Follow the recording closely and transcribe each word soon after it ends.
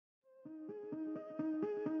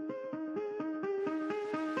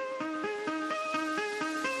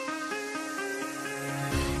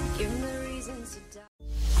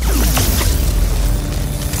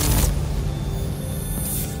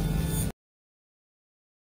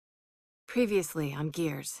Previously on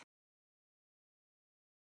Gears.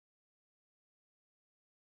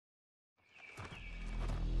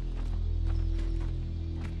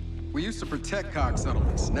 We used to protect cog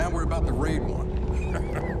settlements. Now we're about to raid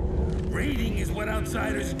one. Raiding is what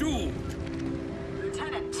outsiders do.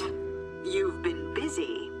 Lieutenant, you've been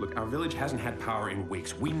busy. Look, our village hasn't had power in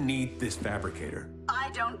weeks. We need this fabricator.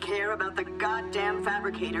 I don't care about the goddamn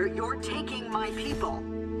fabricator. You're taking my people.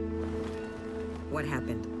 What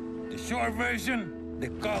happened? The short version, the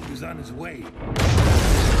cog is on his way.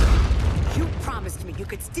 You promised me you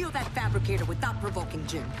could steal that fabricator without provoking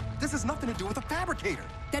Jin. This has nothing to do with a fabricator.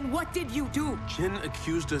 Then what did you do? Jin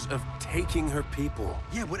accused us of taking her people.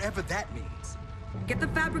 Yeah, whatever that means. Get the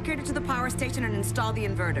fabricator to the power station and install the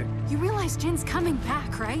inverter. You realize Jin's coming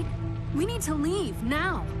back, right? We need to leave,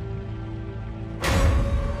 now.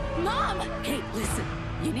 Mom! Hey, listen.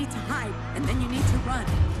 You need to hide, and then you need to run.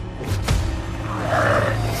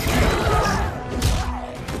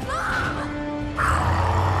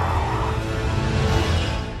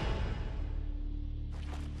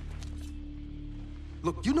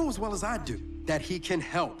 Look, you know as well as I do that he can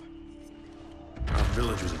help. Our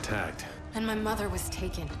village was attacked. And my mother was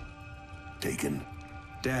taken. Taken?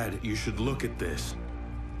 Dad, you should look at this.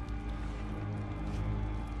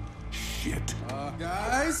 Shit.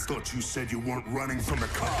 Guys? Thought you said you weren't running from the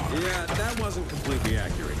cog. Yeah, that wasn't completely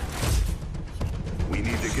accurate. We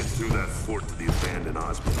need to get through that fort to the abandoned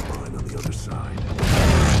Osborne mine on the other side.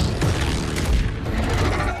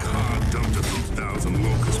 The cog dumped a few thousand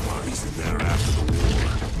locust bodies in there after the war.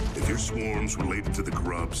 If your swarm's related to the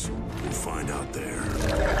grubs, we'll find out there.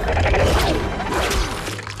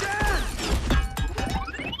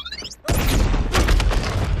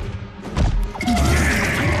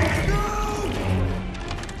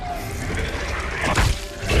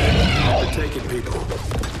 We're taking people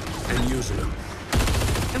and using them.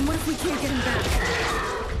 And what if we can't get him back?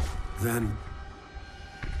 Then,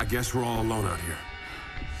 I guess we're all alone out here.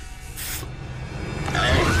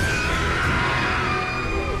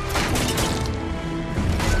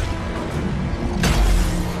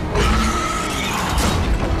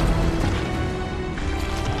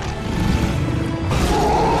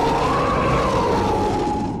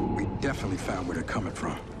 We definitely found where they're coming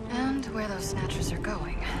from. And where those snatchers are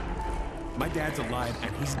going. My dad's alive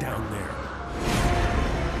and he's down there.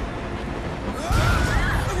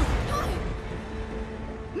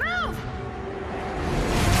 Move!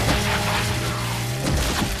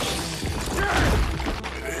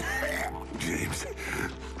 James,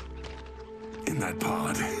 in that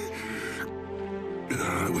pod,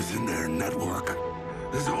 I was in their network.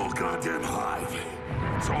 This whole goddamn hive.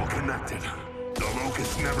 It's all connected. The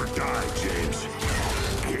locusts never die, James.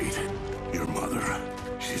 Kate, your mother,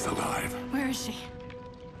 she's alive. Where is she?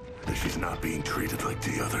 She's not being treated like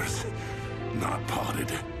the others. Not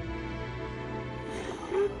potted.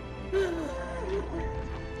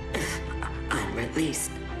 I'm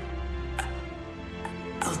released.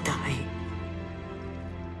 I'll die.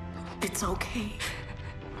 It's okay.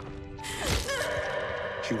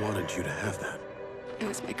 She wanted you to have that. It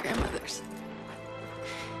was my grandmother's.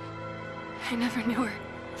 I never knew her.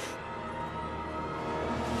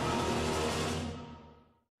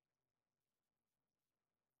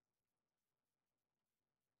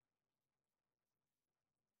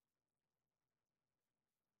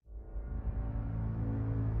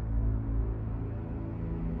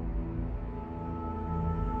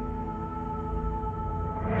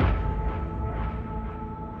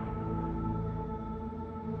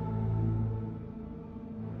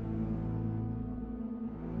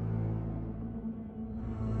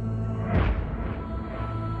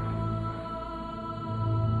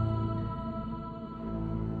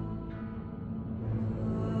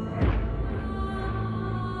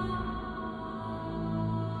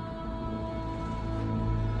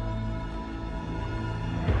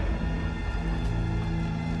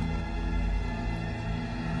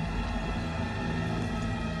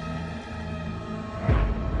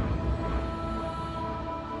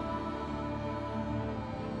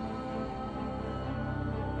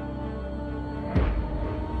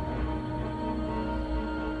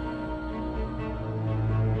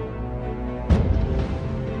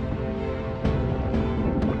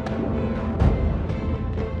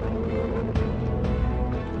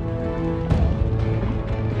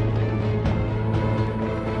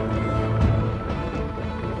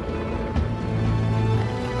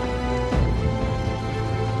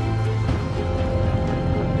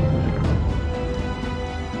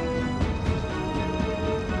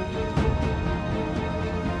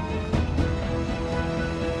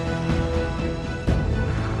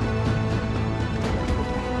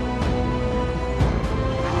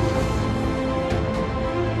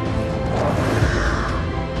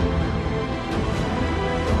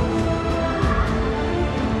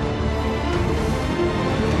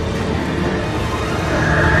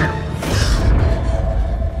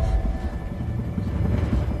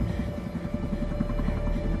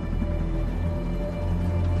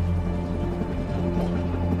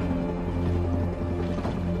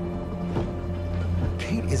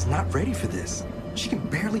 for this. She can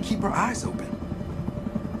barely keep her eyes open.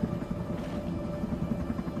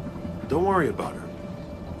 Don't worry about her.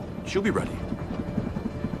 She'll be ready.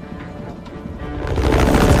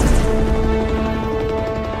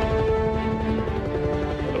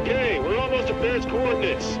 Okay, we're almost at Baird's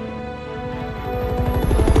coordinates.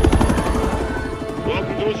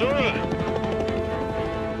 Welcome to Azura.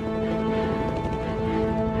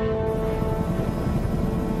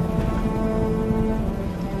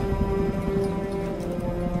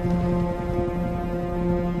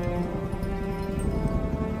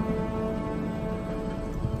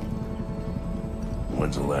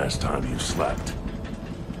 When's the last time you slept?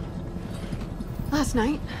 Last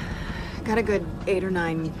night. Got a good 8 or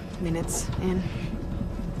 9 minutes in.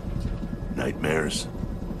 Nightmares?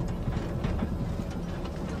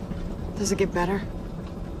 Does it get better?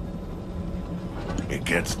 It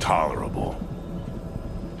gets tolerable.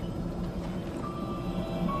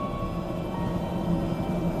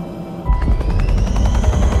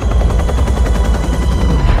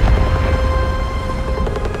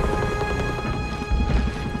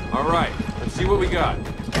 All right, let's see what we got.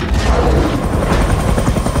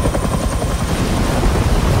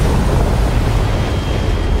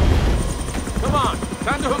 Come on,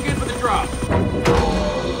 time to hook in for the drop.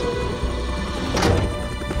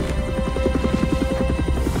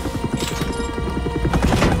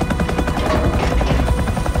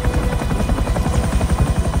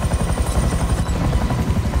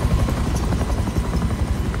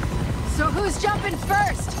 So who's jumping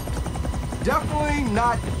first? Definitely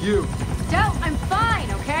not you. Del, I'm fine,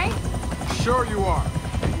 okay? Sure you are.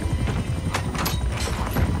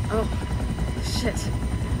 Oh, shit.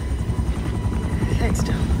 Thanks,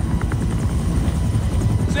 Del.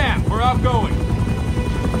 Sam, we're outgoing.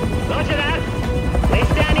 Roger that. We're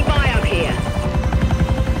standing by up here.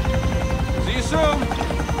 See you soon.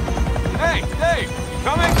 Hey, Dave, you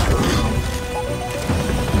coming?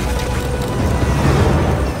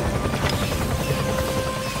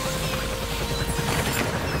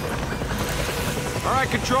 All right,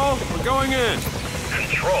 Control, we're going in.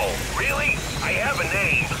 Control? Really? I have a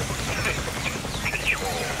name.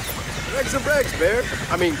 Control. Regs are regs, Baird.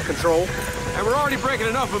 I mean, Control. And we're already breaking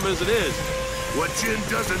enough of them as it is. What Jin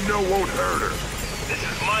doesn't know won't hurt her. This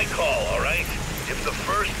is my call, all right? If the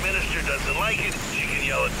First Minister doesn't like it, she can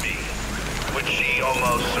yell at me. Which she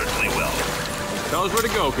almost certainly will. Tell us where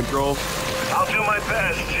to go, Control. I'll do my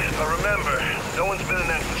best, but remember, no one's been in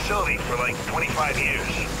that facility for like 25 years.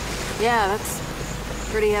 Yeah, that's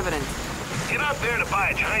pretty evident. You're not there to buy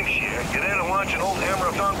a timeshare. You're there to launch an old Hammer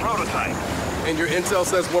of Dawn prototype. And your intel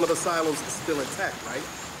says one of the silos is still intact, right?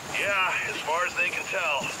 Yeah, as far as they can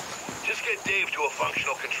tell. Just get Dave to a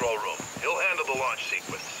functional control room. He'll handle the launch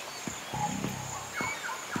sequence.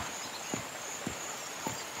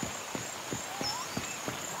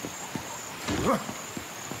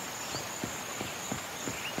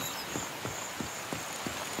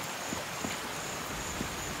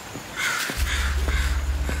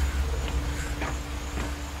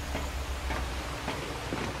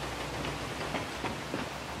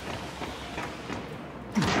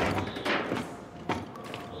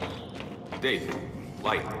 Dave,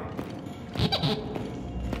 light.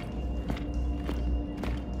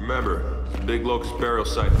 Remember, it's a big locust burial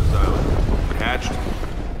site for this island. If hatched,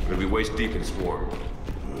 we're gonna be waist deep in swarm.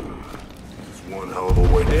 It's one hell of a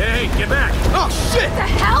way to... Hey, get back! Oh, shit! What the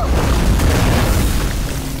hell?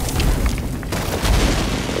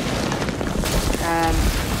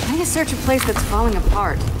 I need to search a place that's falling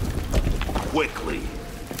apart. Quickly.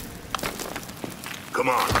 Come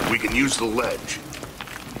on, we can use the ledge.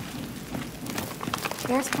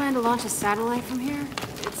 Bears plan to launch a satellite from here?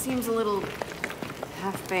 It seems a little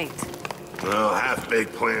half-baked. Well,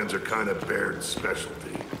 half-baked plans are kind of Baird's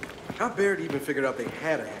specialty. How Baird even figured out they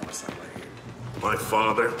had a hammer satellite here? My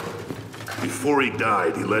father, before he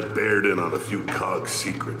died, he let Baird in on a few cog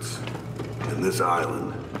secrets. And this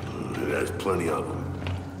island, it has plenty of them.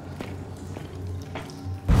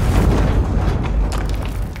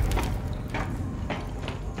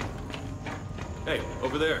 Hey,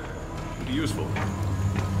 over there. Could be useful.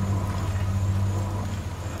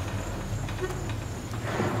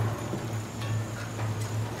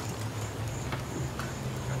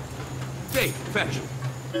 Dave, fetch.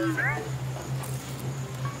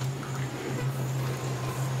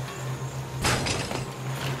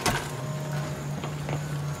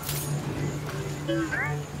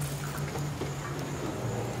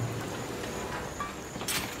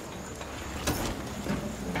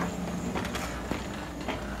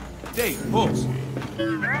 Dave, pulse.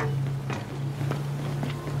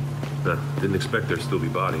 The Didn't expect there'd still be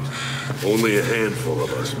bodies. Only a handful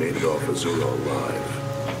of us made it off Azura alive.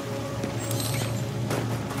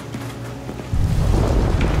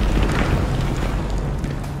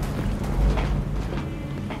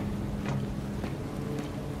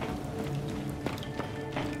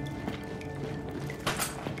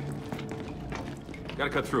 Gotta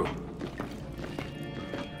cut through.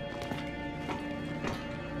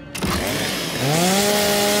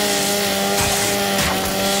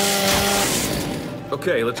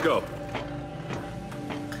 Okay, let's go.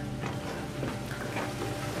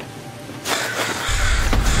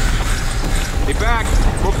 Hey, back!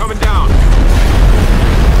 We're coming down!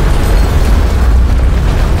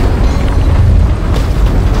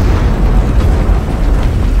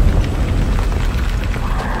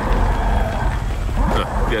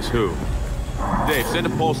 Guess who? Dave, send a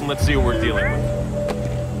pulse and let's see what we're dealing with.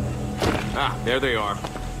 Ah, there they are. How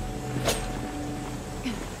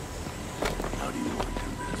do you want to do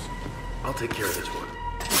this? I'll take care of this one.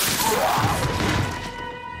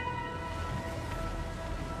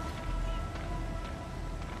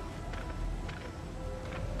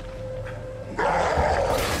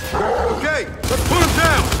 Okay, let's put him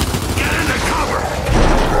down! Get into cover!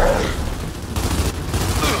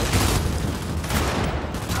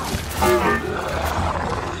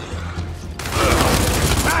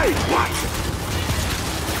 Hey, what?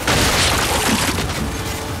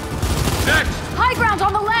 Next! High ground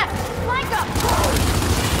on the left! Flank up!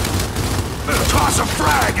 Toss a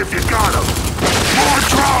frag if you got him! More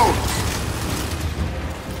drones!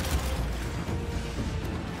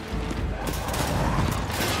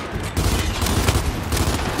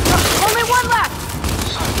 Only one left!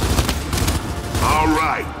 All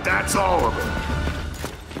right, that's all of them.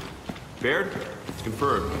 Baird? It's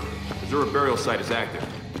confirmed. Azura burial site is active.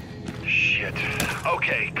 Shit.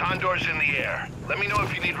 Okay, Condor's in the air. Let me know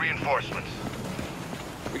if you need reinforcements.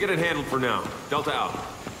 We get it handled for now. Delta out.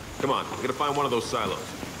 Come on, we gotta find one of those silos.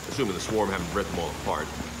 Assuming the swarm haven't ripped them all apart.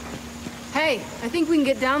 Hey, I think we can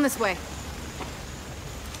get down this way.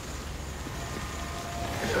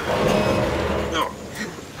 No.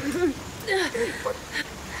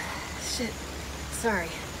 Shit. Sorry.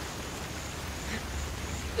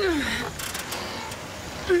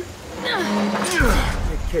 Hey,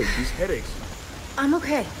 Kate, these headaches. I'm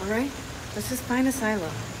okay, all right? Let's just find a silo.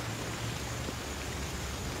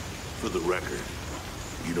 For the record,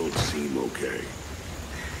 you don't seem okay.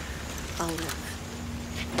 I'll live.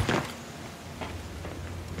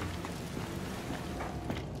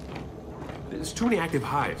 There's too many active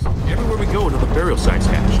hives. Everywhere we go, another burial site's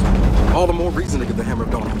hatched. All the more reason to get the Hammer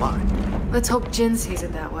of Dawn online. Let's hope Jin sees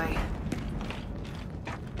it that way.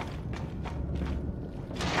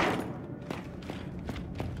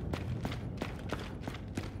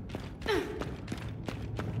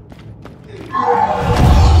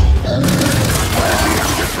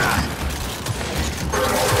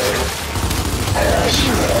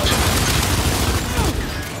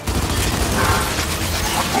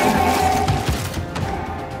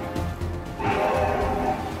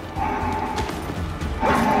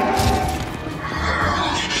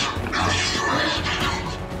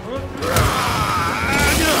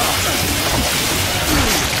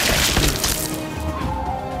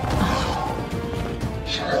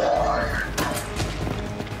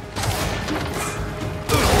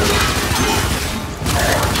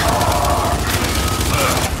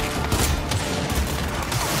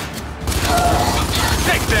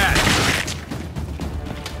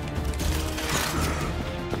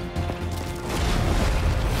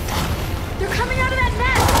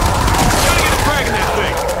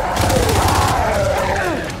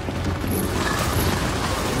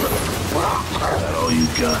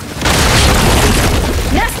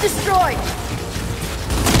 Nest destroyed!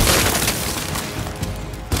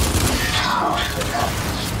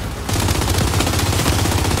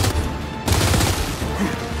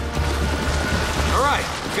 All right,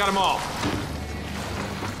 we got them all.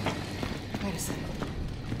 Wait a second.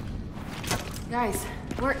 Guys,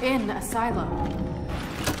 we're in a silo.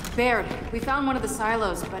 Baird, we found one of the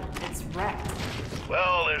silos, but it's wrecked.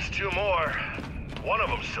 Well, there's two more. One of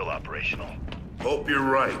them's still operational. Hope you're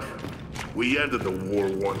right. We ended the war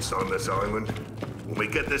once on this island. When we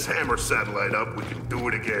get this Hammer satellite up, we can do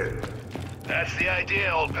it again. That's the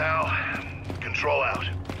idea, old pal. Control out.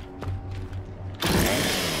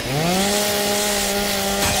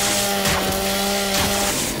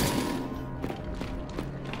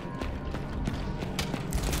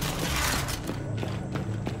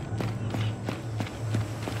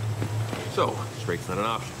 So, straight's not an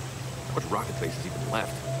option. How much rocket space is even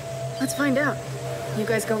left? Let's find out. You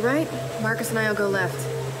guys go right, Marcus and I'll go left.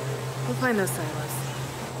 We'll find those silos.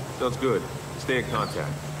 Sounds good. Stay in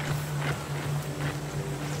contact.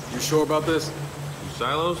 You sure about this? 2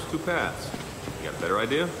 silos, 2 paths. You got a better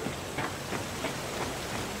idea?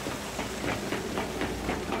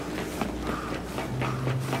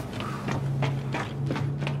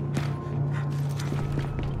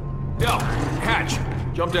 Yo, hatch!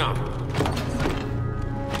 Jump down.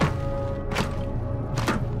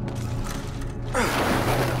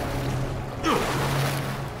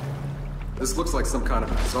 This looks like some kind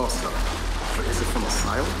of exhaust cell. But is it from a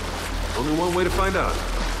silo? Only one way to find out.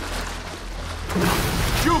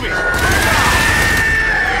 Shoot me!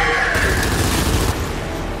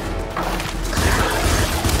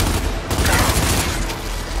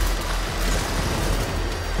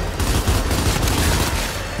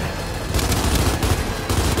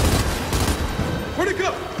 Where'd it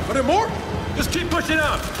go? Are there more? Just keep pushing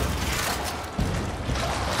out!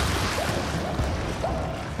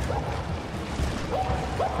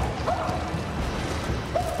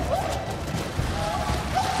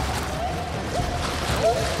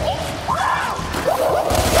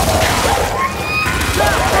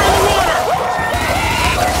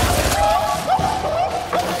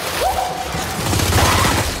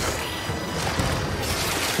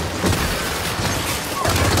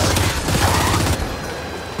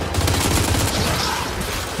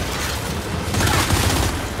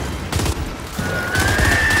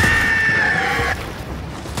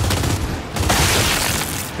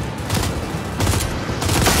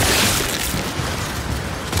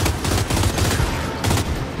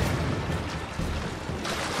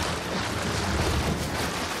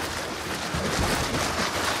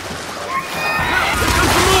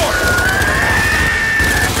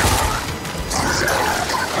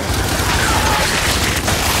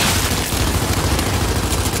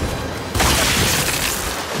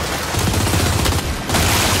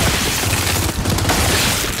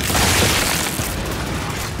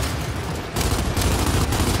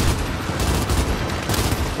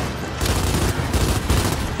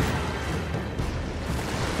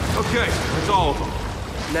 Okay, that's all of them.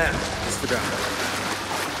 Now, let's figure out.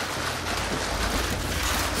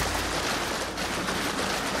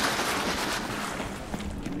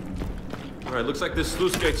 All right, looks like this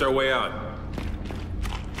sluice gate's our way out.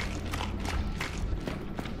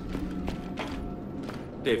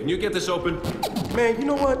 Dave, can you get this open? Man, you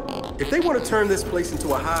know what? If they want to turn this place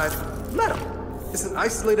into a hive, let them. It's an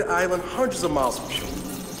isolated island hundreds of miles from shore.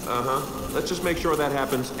 Uh-huh. Let's just make sure that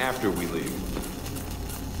happens after we leave.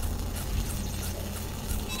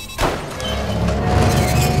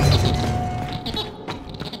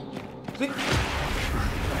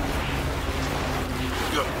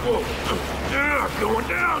 Going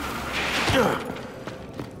down!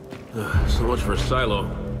 So much for a silo.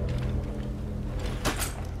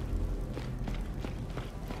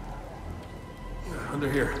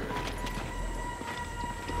 Under here.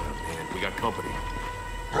 Oh, man, we got company.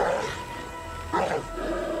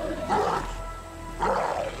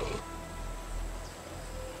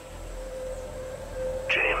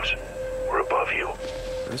 James, we're above you.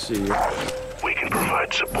 I see you. We can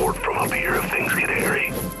provide support from up here if things get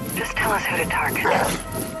hairy. Just tell us who to target.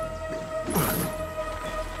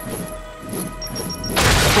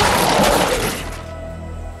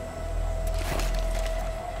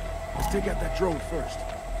 Let's take out that drone first.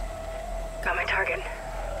 Got my target.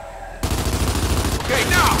 Okay,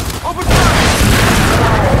 now! Open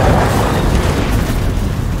fire!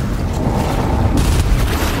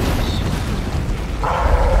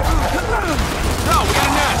 No, we got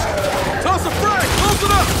a nest! Toss a frag! Close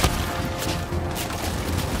it up!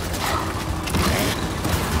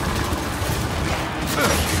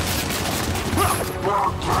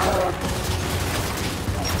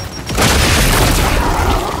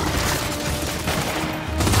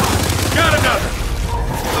 Got another!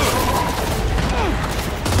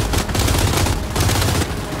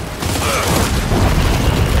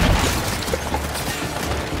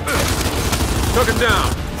 Took him down.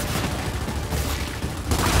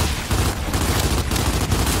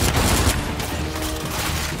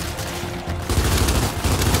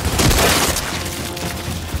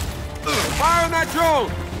 Fire on that drone!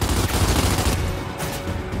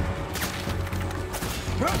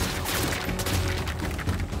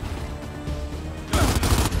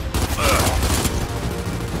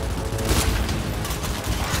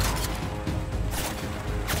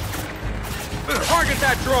 Target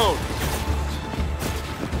that drone!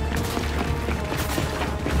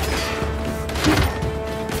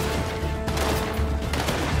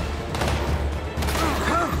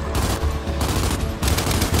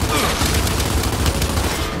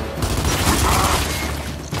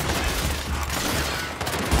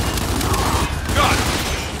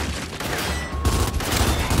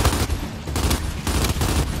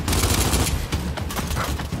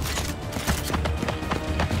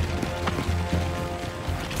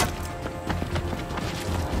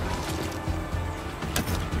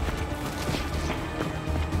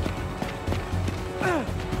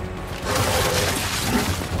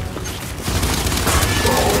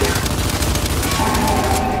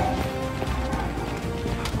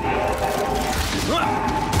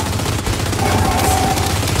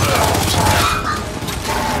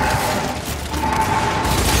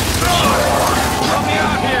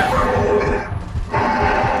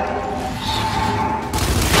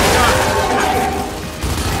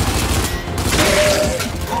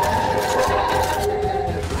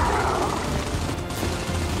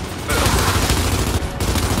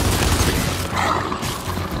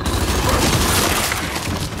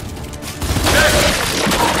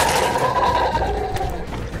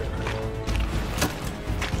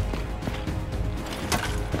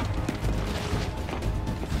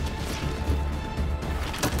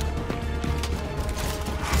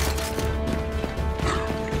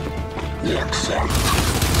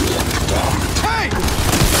 Hey!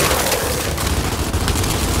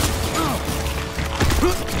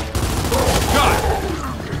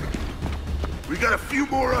 We got a few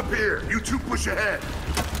more up here. You two push ahead.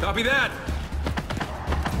 Copy that.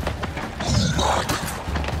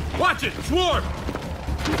 Watch it! Swarm!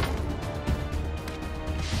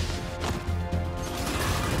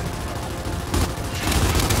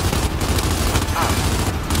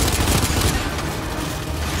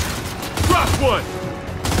 Drop one!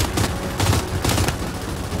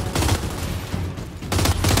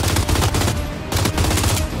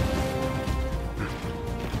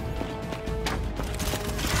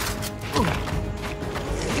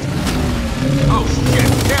 Oh shit,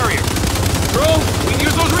 carrier! Bro, we can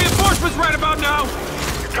use those reinforcements right about now!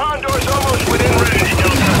 The Condor's almost within range,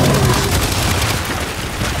 Delta.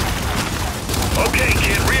 Okay,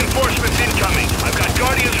 kid, reinforcements incoming. I've got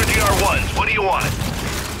Guardians or DR1s. What do you want?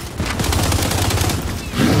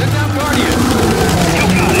 Send down Guardians! You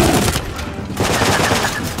got it.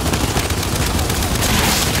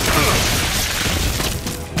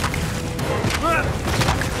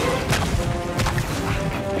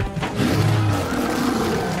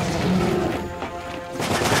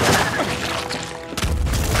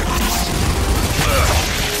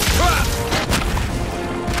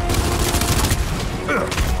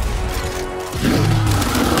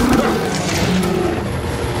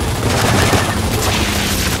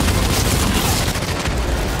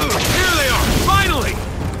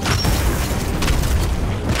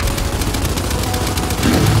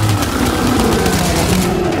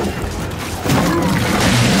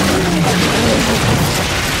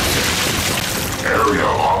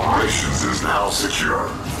 Secure.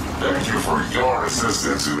 Thank you for your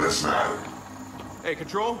assistance in this matter. Hey,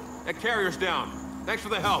 Control, that carrier's down. Thanks for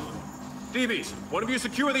the help. Stevie's, one of you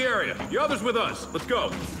secure the area. The other's with us. Let's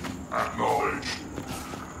go. Acknowledged.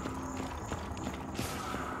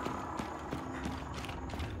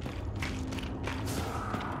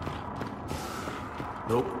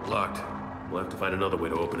 Nope, locked. We'll have to find another way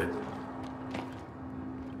to open it.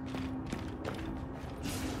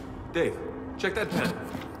 Dave, check that pen.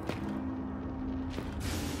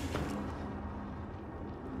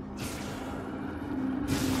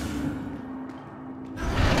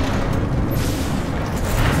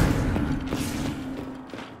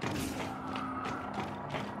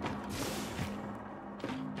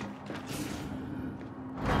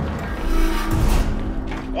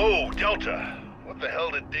 Whoa, Delta. What the hell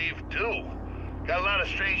did Dave do? Got a lot of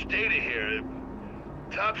strange data here.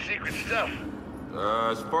 Top secret stuff.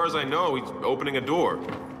 As far as I know, he's opening a door.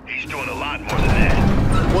 He's doing a lot more than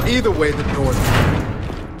that. Well, either way, the door's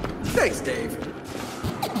open. Thanks, Dave.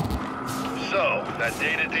 So, that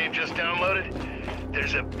data Dave just downloaded?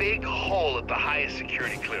 There's a big hole at the highest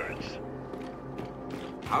security clearance.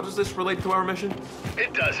 How does this relate to our mission?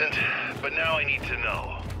 It doesn't, but now I need to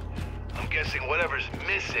know. I'm guessing whatever's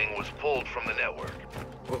missing was pulled from the network.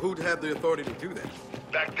 Well, who'd have the authority to do that?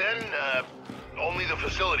 Back then, only the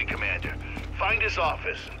facility commander. Find his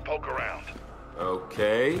office and poke around.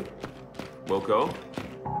 Okay. We'll go.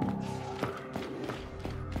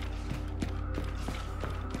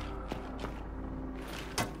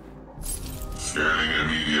 Scanning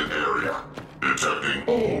immediate area. Detecting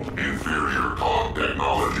old, inferior COG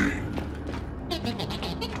technology.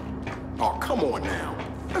 Oh, come on now.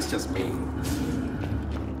 That's just mean.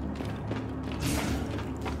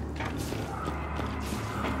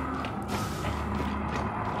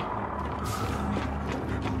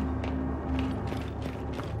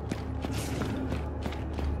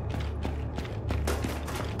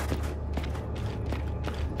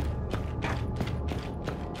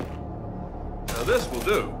 Now this will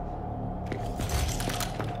do.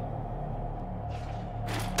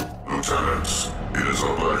 Lieutenants, it is a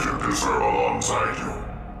pleasure to serve alongside you.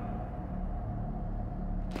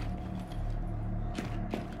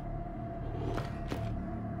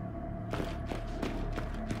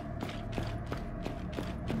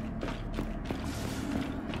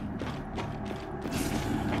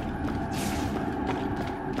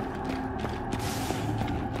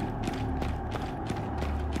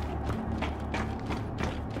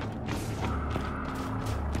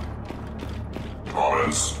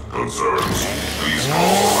 Comments? Concerns? Please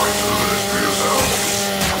call right to the Ministry of Health.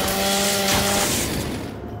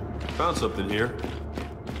 Found something here.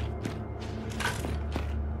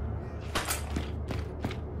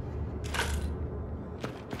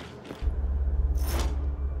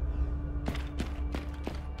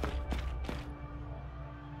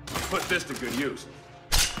 Put this to good use.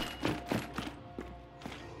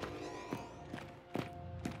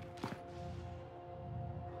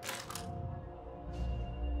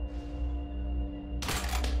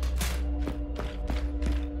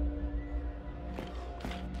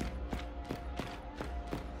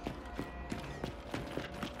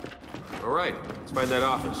 All right, let's find that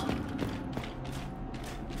office.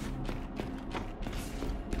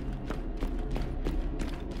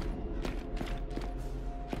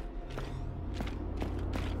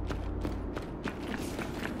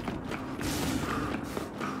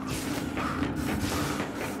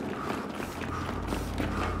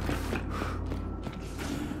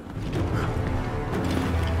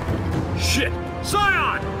 Shit!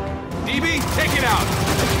 Scion! DB, take it out!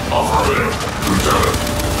 Affirmative, Lieutenant.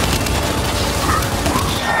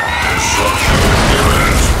 Destruction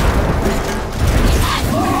imminent.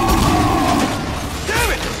 Damn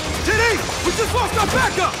it! TD! We just lost our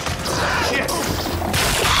backup! Shit!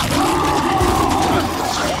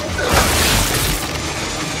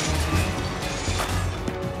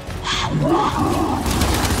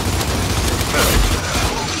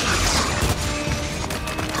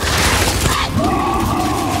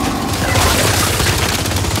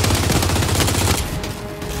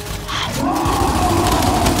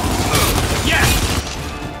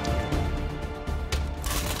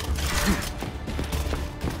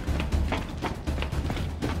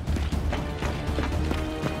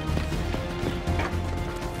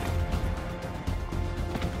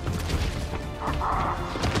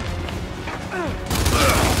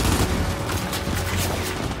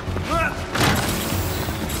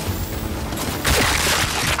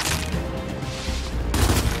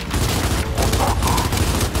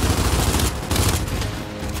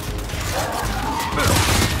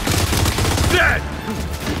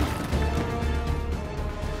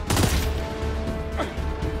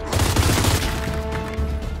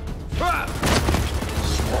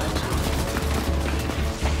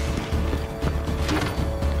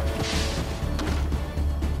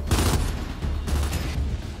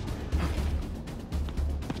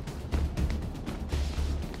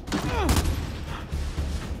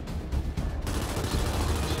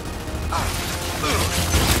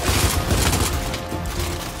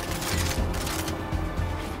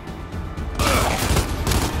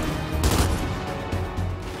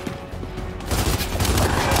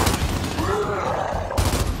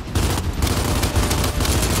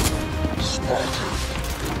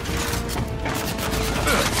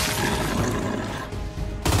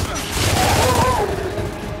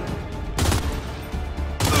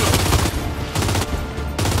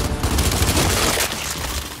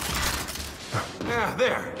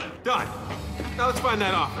 There. Done. Now let's find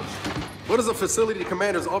that office. What does a facility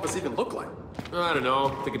commander's office even look like? I don't know.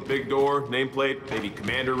 Think a big door, nameplate, maybe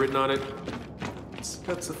commander written on it.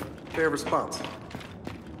 That's a fair response.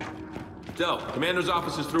 Del, commander's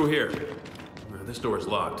office is through here. This door is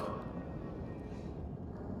locked.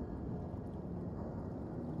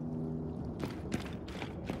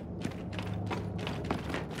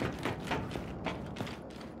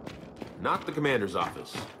 Not the commander's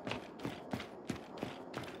office.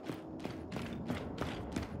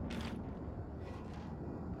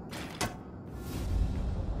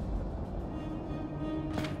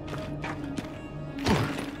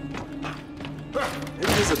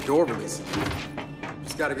 Maybe there's a door release.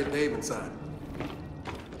 Just gotta get Dave inside.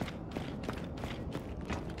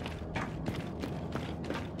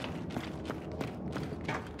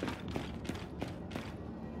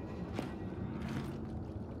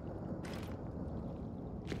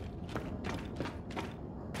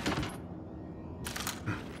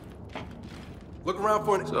 Look around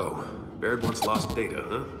for an... So, Baird once lost data,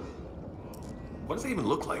 huh? What does it even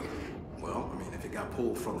look like? Well, I mean, if it got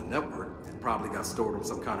pulled from the network, it probably got stored on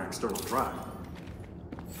some kind of external drive.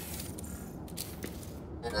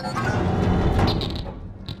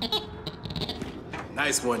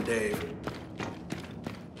 Nice one, Dave.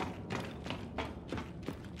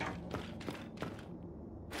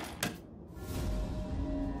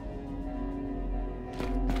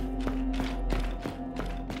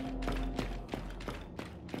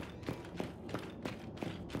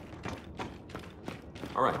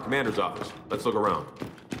 All right, commander's office. Let's look around.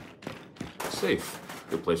 Safe.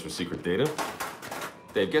 Good place for secret data.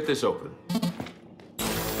 Dave, get this open.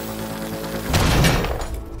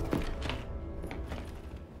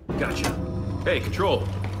 Gotcha. Hey, Control.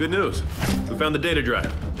 Good news. We found the data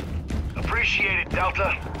drive. Appreciate it, Delta.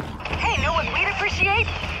 Hey, know what we'd appreciate?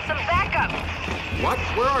 Some backup. What?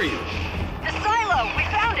 Where are you? The silo. We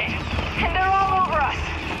found it. And they're all over us.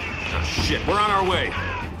 Oh, shit. We're on our way.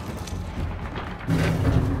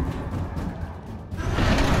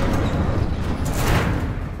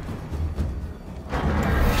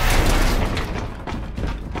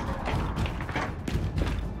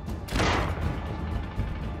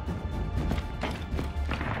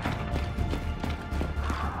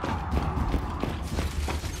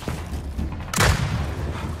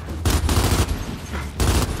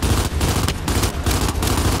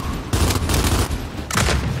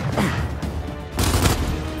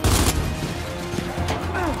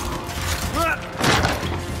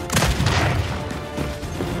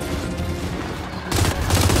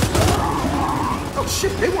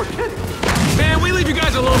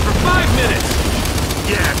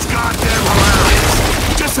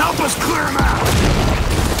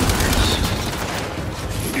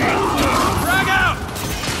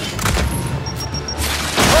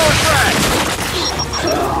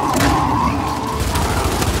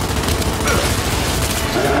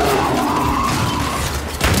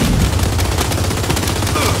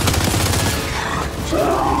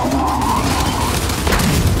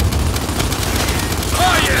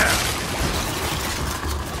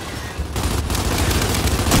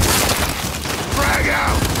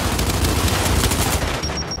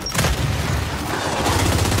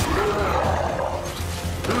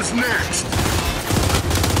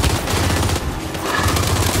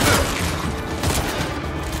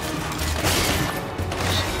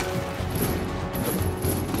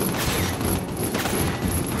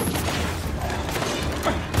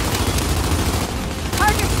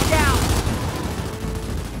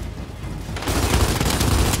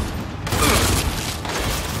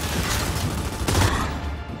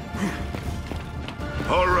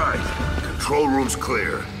 All right. Control room's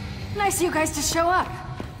clear. Nice of you guys to show up.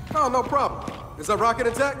 Oh, no problem. Is that rocket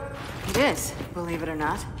intact? It is, believe it or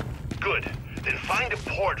not. Good. Then find a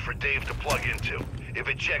port for Dave to plug into. If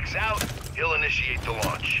it checks out, he'll initiate the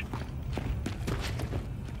launch.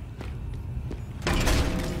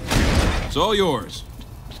 It's all yours.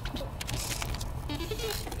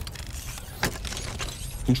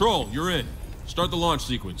 Control, you're in. Start the launch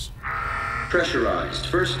sequence. Pressurized.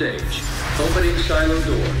 First stage. Opening silo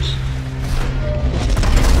doors.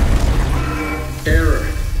 Error.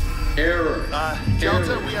 Error.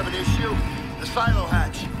 Delta, we have an issue. The silo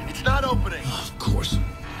hatch. It's not opening. Of course.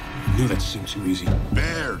 I knew that seemed too easy.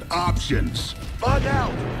 Baird, options. Bug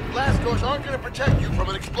out. Blast doors aren't going to protect you from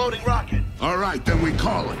an exploding rocket. All right, then we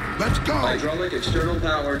call it. Let's go. Hydraulic external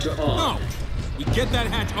power to on. No! We get that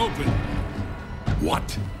hatch open.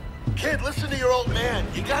 What? Kid, listen to your old man.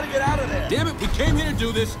 You gotta get out of there. Damn it, we came here to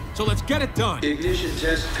do this, so let's get it done. Ignition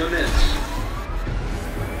test commence.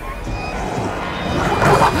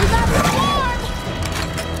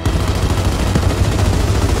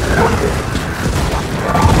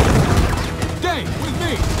 Dave, with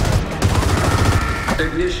me!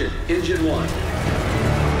 Ignition, engine 1.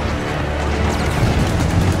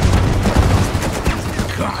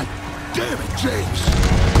 God damn it, James!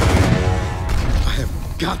 I have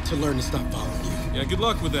got to learn to stop following you. Yeah, good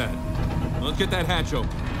luck with that. Let's get that hatch open.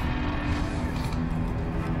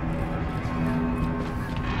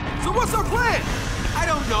 So what's our plan? I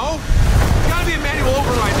don't know. Gotta be a manual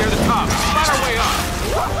override near the top. Find our way up.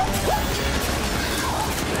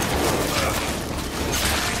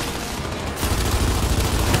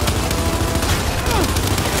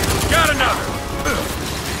 Got another!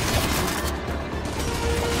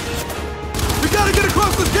 We gotta get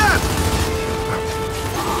across this gap!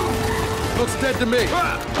 Looks dead to me.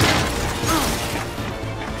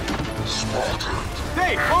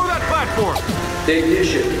 Hey, follow that platform!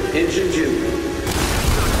 Ignition, engine 2.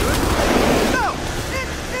 No!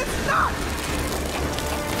 It's not!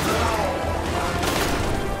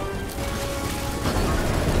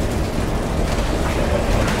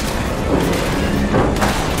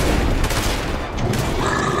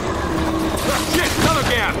 Shit, another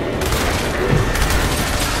gap!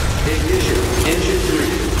 Ignition, engine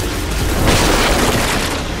 3.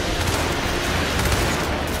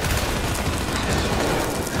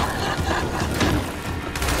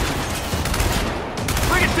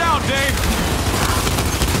 Bring it down, Dave!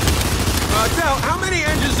 Del, how many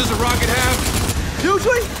engines does a rocket have?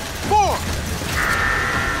 Usually, 4.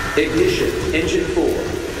 Ignition, engine 4.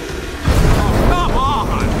 Come on!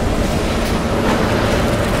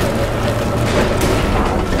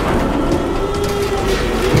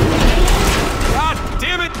 God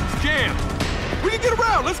damn it! Jam! We can get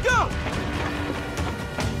around, let's go!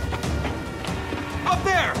 Up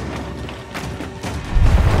there!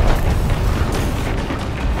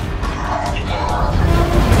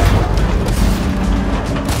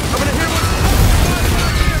 I'm gonna hit one.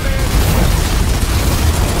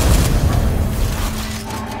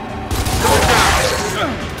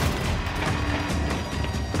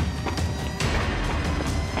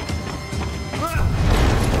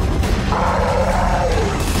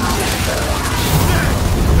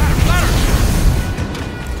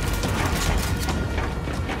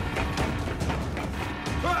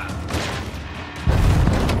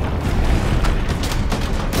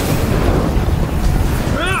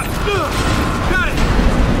 Got it!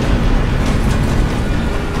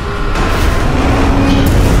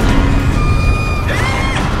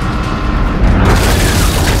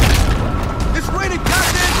 It's raining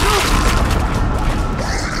goddamn troops!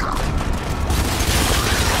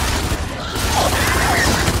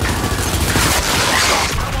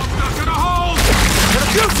 Not gonna hold! In a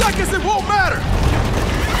few seconds, it won't matter!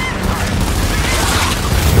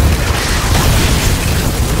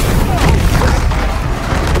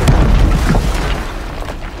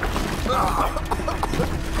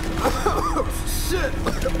 Shit!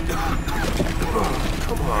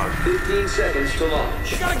 Come on. 15 seconds to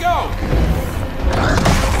launch. Gotta go!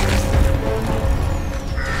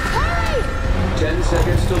 10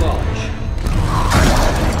 seconds to launch.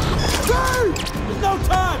 There's no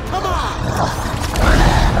time! Come on!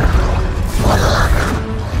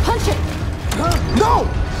 Punch it! No!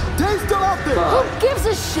 Dave's still out there! Who gives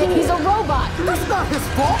a shit? He's a robot! That's not his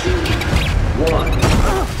fault! 1.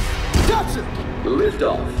 Gotcha!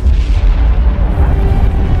 Liftoff.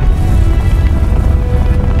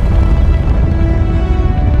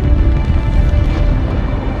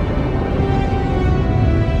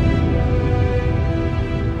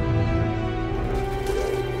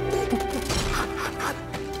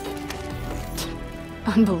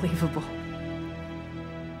 Unbelievable.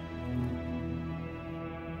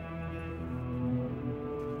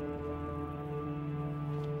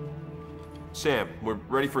 Sam, we're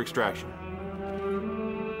ready for extraction.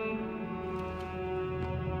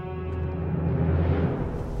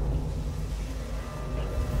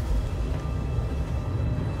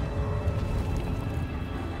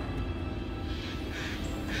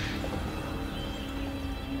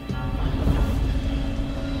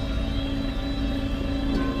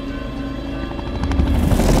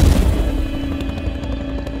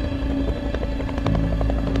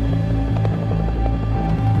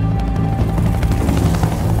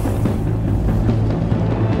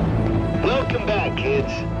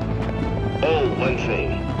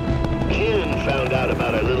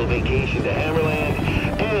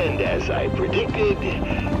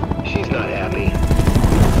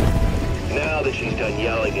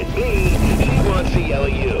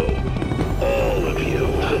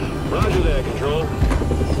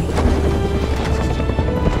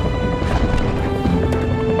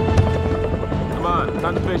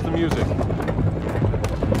 Time to face the music.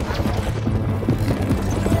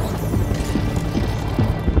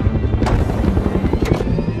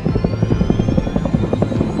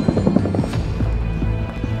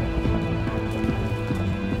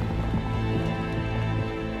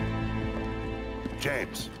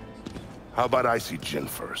 James, how about I see Jin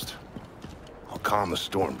first? I'll calm the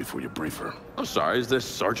storm before you brief her. I'm sorry, is this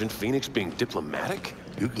Sergeant Phoenix being diplomatic?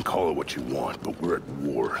 You can call it what you want, but we're at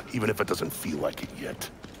war, even if it doesn't feel like it yet.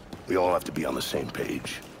 We all have to be on the same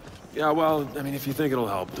page. Yeah, well, I mean, if you think it'll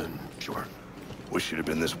help, then sure. Wish you'd have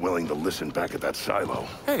been this willing to listen back at that silo.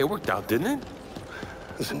 Hey, it worked out, didn't it?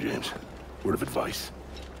 Listen, James, word of advice.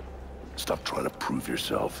 Stop trying to prove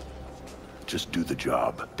yourself. Just do the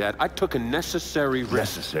job. Dad, I took a necessary risk.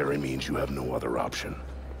 Necessary means you have no other option.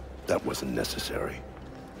 That wasn't necessary,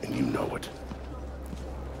 and you know it.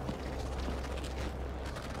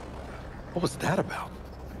 What was that about?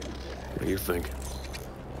 What do you think?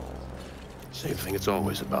 Same thing it's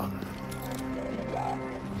always about.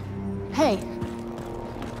 Hey.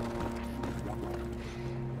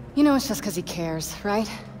 You know it's just because he cares, right?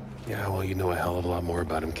 Yeah, well, you know a hell of a lot more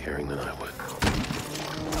about him caring than I would.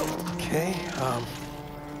 Okay,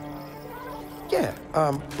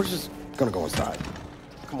 we're just gonna go inside.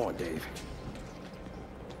 Come on, Dave.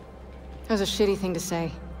 That was a shitty thing to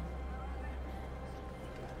say.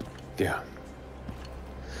 Yeah.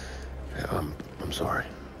 I'm sorry.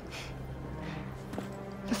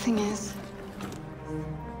 The thing is,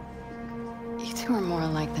 you two are more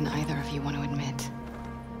alike than either of you want to admit.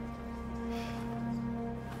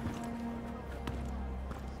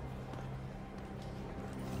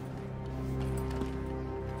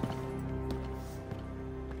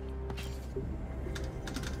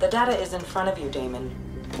 The data is in front of you, Damon.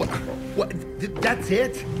 What? That's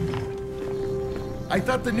it? I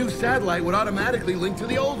thought the new satellite would automatically link to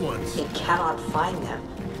the old ones. It cannot find them.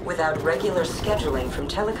 Without regular scheduling from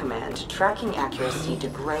Telecommand, tracking accuracy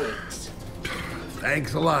degrades.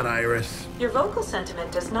 Thanks a lot, Iris. Your vocal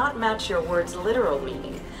sentiment does not match your words' literal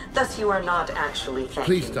meaning. Thus, you are not actually thanking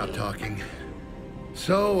Please stop talking.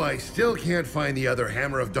 So, I still can't find the other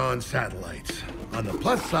Hammer of Dawn satellites. On the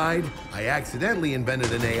plus side, I accidentally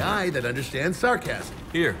invented an AI that understands sarcasm.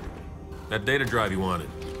 Here, that data drive you wanted.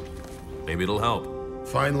 Maybe it'll help.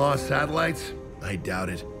 Find lost satellites? I doubt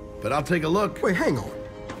it. But I'll take a look. Wait, hang on.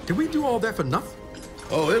 Did we do all that for nothing?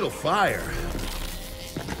 Oh, it'll fire.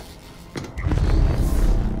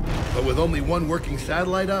 But with only one working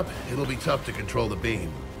satellite up, it'll be tough to control the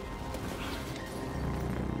beam.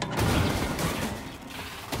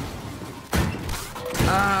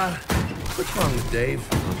 What's wrong with Dave?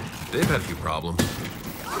 Dave had a few problems.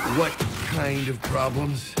 What kind of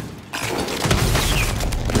problems?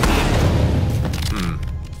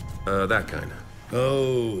 That kind.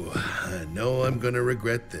 Oh, I know I'm gonna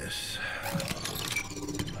regret this.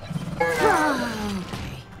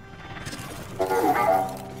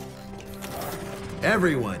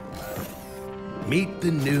 Everyone, meet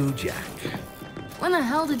the new Jack. When the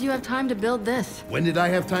hell did you have time to build this? When did I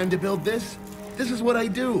have time to build this? This is what I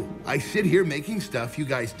do. I sit here making stuff you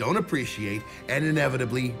guys don't appreciate and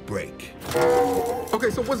inevitably break. Okay,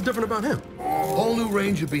 so what's different about him? Whole new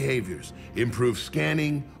range of behaviors. Improved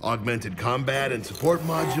scanning, augmented combat, and support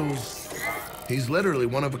modules. He's literally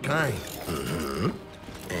one of a kind.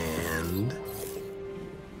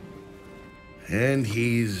 And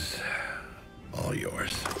he's all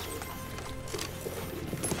yours.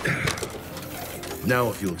 Now,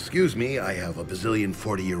 if you'll excuse me, I have a bazillion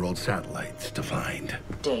 40-year-old satellites to find.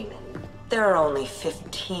 Damon, there are only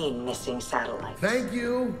 15 missing satellites. Thank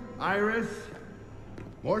you, Iris.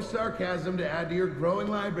 More sarcasm to add to your growing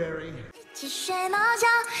library.一起睡猫觉，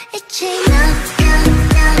一起闹闹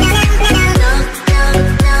闹闹闹闹。